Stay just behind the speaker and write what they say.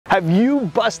Have you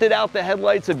busted out the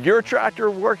headlights of your tractor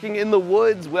working in the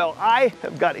woods? Well, I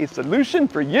have got a solution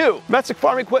for you. Messick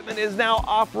Farm Equipment is now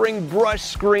offering brush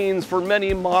screens for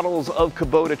many models of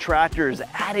Kubota tractors.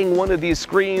 Adding one of these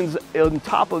screens on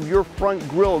top of your front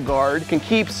grill guard can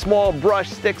keep small brush,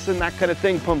 sticks, and that kind of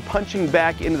thing from punching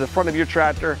back into the front of your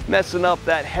tractor, messing up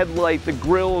that headlight, the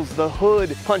grills, the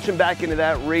hood, punching back into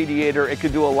that radiator. It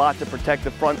could do a lot to protect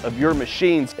the front of your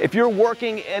machines. If you're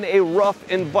working in a rough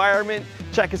environment,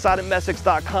 check us out at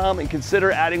Messicks.com and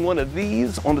consider adding one of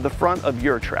these onto the front of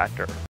your tractor.